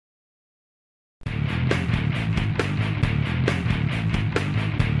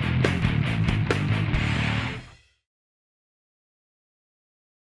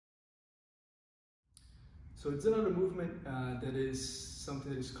So it's another movement that is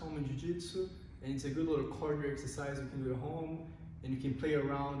something that is common in Jiu-Jitsu, and it's a good little cardio exercise you can do at home, and you can play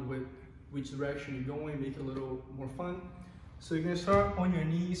around with which direction you're going, make it a little more fun. So you're gonna start on your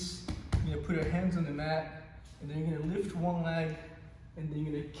knees, you're gonna put your hands on the mat, and then you're gonna lift one leg, and then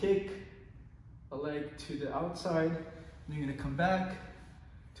you're gonna kick a leg to the outside, and you're gonna come back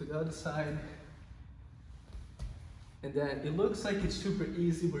to the other side. And then it looks like it's super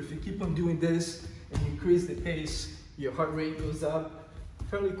easy, but if you keep on doing this and you increase the pace, your heart rate goes up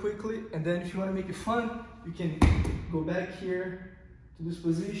fairly quickly. And then if you want to make it fun, you can go back here to this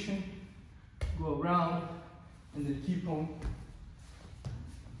position, go around, and then keep on.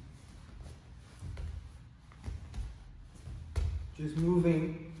 Just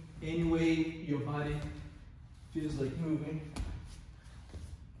moving any way your body feels like moving.